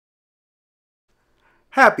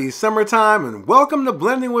Happy summertime and welcome to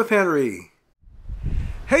Blending with Henry.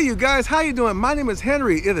 Hey you guys, how you doing? My name is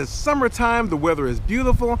Henry. It is summertime, the weather is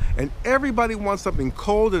beautiful, and everybody wants something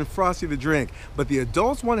cold and frosty to drink, but the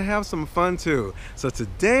adults want to have some fun too. So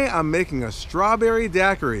today I'm making a strawberry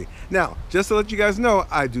daiquiri. Now, just to let you guys know,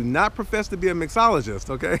 I do not profess to be a mixologist,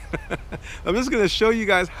 okay? I'm just going to show you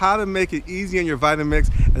guys how to make it easy in your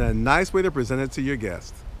Vitamix and a nice way to present it to your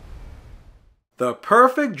guests. The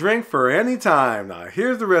perfect drink for any time. Now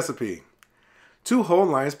here's the recipe. 2 whole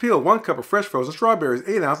limes peeled, 1 cup of fresh frozen strawberries,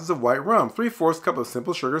 8 ounces of white rum, 3/4 cup of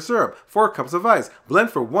simple sugar syrup, 4 cups of ice. Blend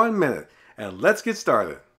for 1 minute. And let's get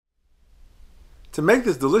started. To make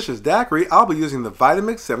this delicious daiquiri, I'll be using the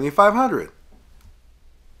Vitamix 7500.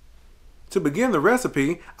 To begin the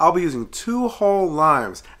recipe, I'll be using 2 whole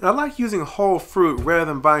limes, and I like using whole fruit rather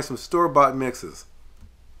than buying some store-bought mixes.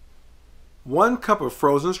 1 cup of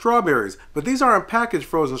frozen strawberries, but these aren't packaged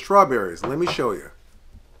frozen strawberries. Let me show you.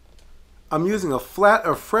 I'm using a flat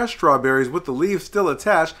of fresh strawberries with the leaves still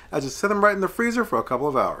attached. I just set them right in the freezer for a couple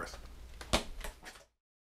of hours.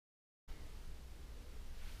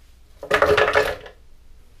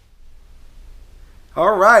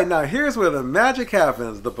 Alright, now here's where the magic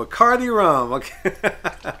happens, the Bacardi rum. Okay.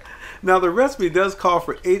 Now the recipe does call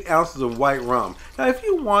for 8 ounces of white rum. Now if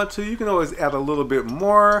you want to, you can always add a little bit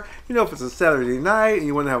more. You know, if it's a Saturday night and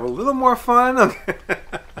you want to have a little more fun. Okay.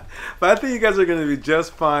 But I think you guys are going to be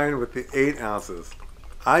just fine with the 8 ounces.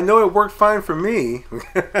 I know it worked fine for me.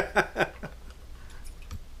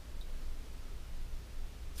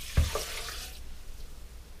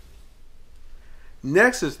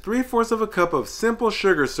 Next is 3/4 cup of simple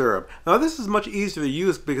sugar syrup. Now this is much easier to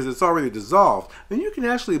use because it's already dissolved. And you can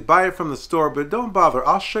actually buy it from the store, but don't bother.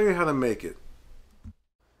 I'll show you how to make it.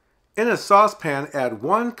 In a saucepan, add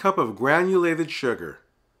 1 cup of granulated sugar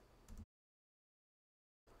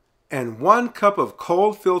and 1 cup of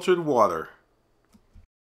cold filtered water.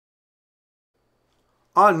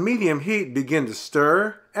 On medium heat, begin to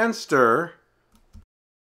stir and stir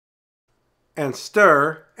and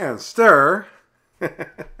stir and stir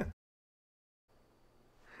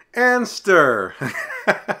and stir.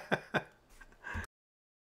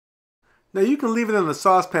 Now you can leave it in the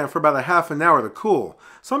saucepan for about a half an hour to cool.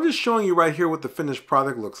 So I'm just showing you right here what the finished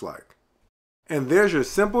product looks like. And there's your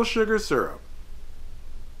simple sugar syrup.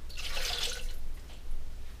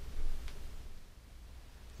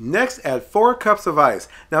 Next, add 4 cups of ice.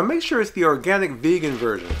 Now make sure it's the organic vegan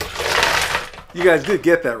version. You guys did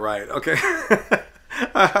get that right, okay?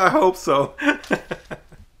 I hope so.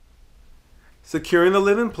 Securing the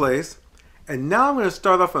lid in place. And now I'm going to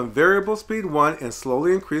start off on variable speed 1 and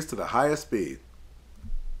slowly increase to the highest speed.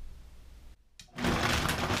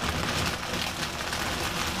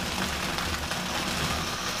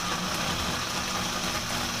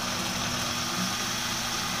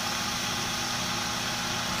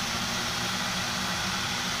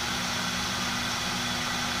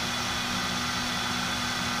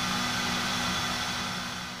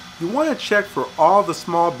 You want to check for all the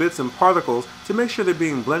small bits and particles to make sure they're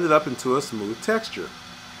being blended up into a smooth texture.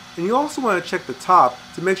 And you also want to check the top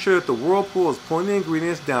to make sure that the whirlpool is pulling the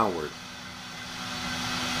ingredients downward.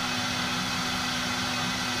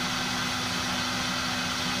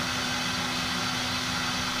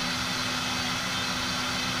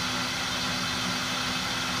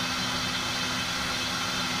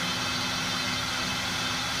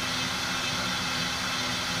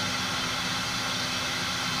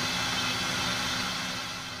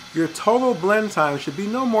 Your total blend time should be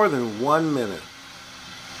no more than 1 minute.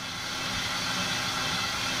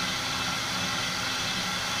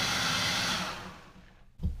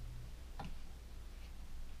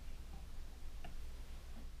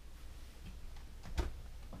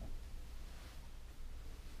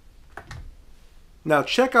 Now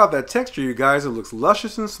check out that texture, you guys. It looks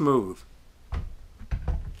luscious and smooth.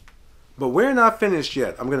 But we're not finished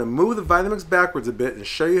yet. I'm going to move the Vitamix backwards a bit and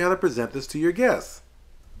show you how to present this to your guests.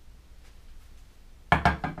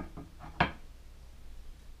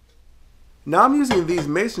 Now I'm using these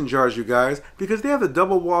mason jars, you guys, because they have the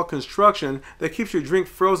double wall construction that keeps your drink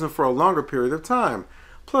frozen for a longer period of time.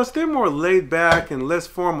 Plus, they're more laid back and less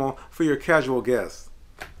formal for your casual guests.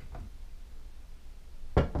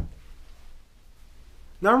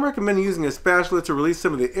 Now I'm recommending using a spatula to release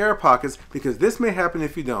some of the air pockets because this may happen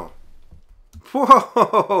if you don't.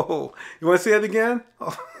 Whoa! You want to see that again?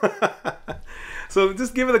 So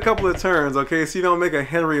just give it a couple of turns, okay, so you don't make a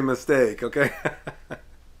Henry mistake, okay?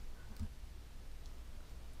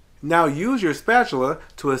 Now use your spatula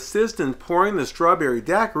to assist in pouring the strawberry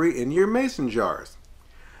daiquiri into your mason jars.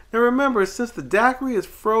 Now remember, since the daiquiri is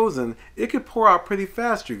frozen, it could pour out pretty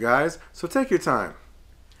fast, you guys, so take your time.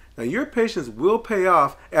 Now your patience will pay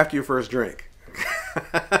off after your first drink.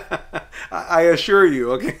 I assure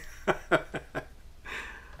you, okay?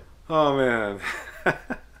 Oh man.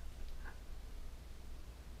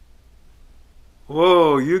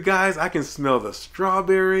 Whoa, you guys, I can smell the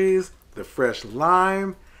strawberries, the fresh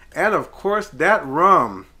lime, and of course that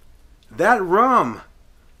rum. That rum.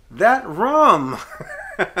 That rum.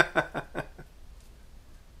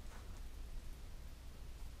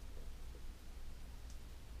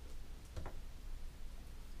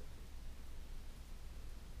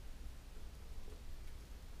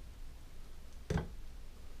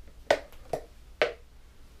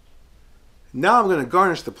 Now I'm going to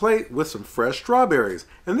garnish the plate with some fresh strawberries,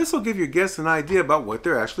 and this will give your guests an idea about what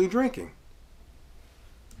they're actually drinking.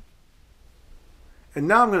 And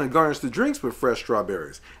now I'm going to garnish the drinks with fresh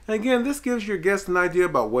strawberries. And again, this gives your guests an idea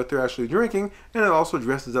about what they're actually drinking, and it also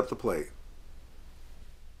dresses up the plate.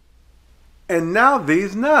 And now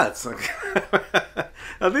these nuts.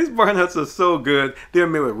 Now these bar nuts are so good. They're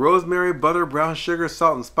made with rosemary, butter, brown sugar,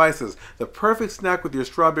 salt, and spices. The perfect snack with your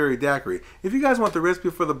strawberry daiquiri. If you guys want the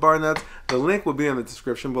recipe for the bar nuts, the link will be in the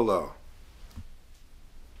description below.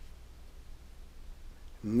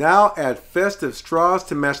 Now add festive straws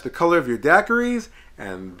to match the color of your daiquiris,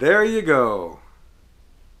 and there you go.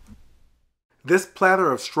 This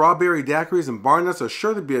platter of strawberry daiquiris and bar nuts are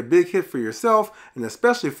sure to be a big hit for yourself and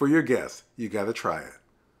especially for your guests. You gotta try it.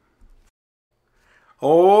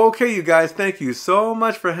 Okay, you guys, thank you so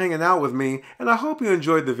much for hanging out with me, and I hope you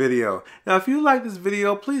enjoyed the video. Now, if you like this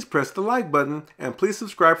video, please press the like button, and please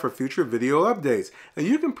subscribe for future video updates. And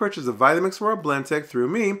you can purchase a Vitamix or a Blendtec through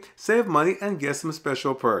me, save money, and get some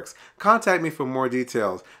special perks. Contact me for more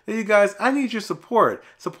details. Now, you guys, I need your support.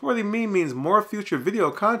 Supporting me means more future video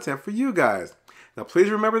content for you guys. Now, please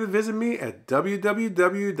remember to visit me at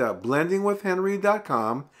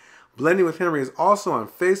www.blendingwithhenry.com. Blending with Henry is also on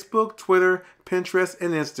Facebook, Twitter, Pinterest,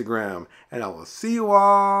 and Instagram. And I will see you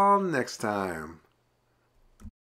all next time.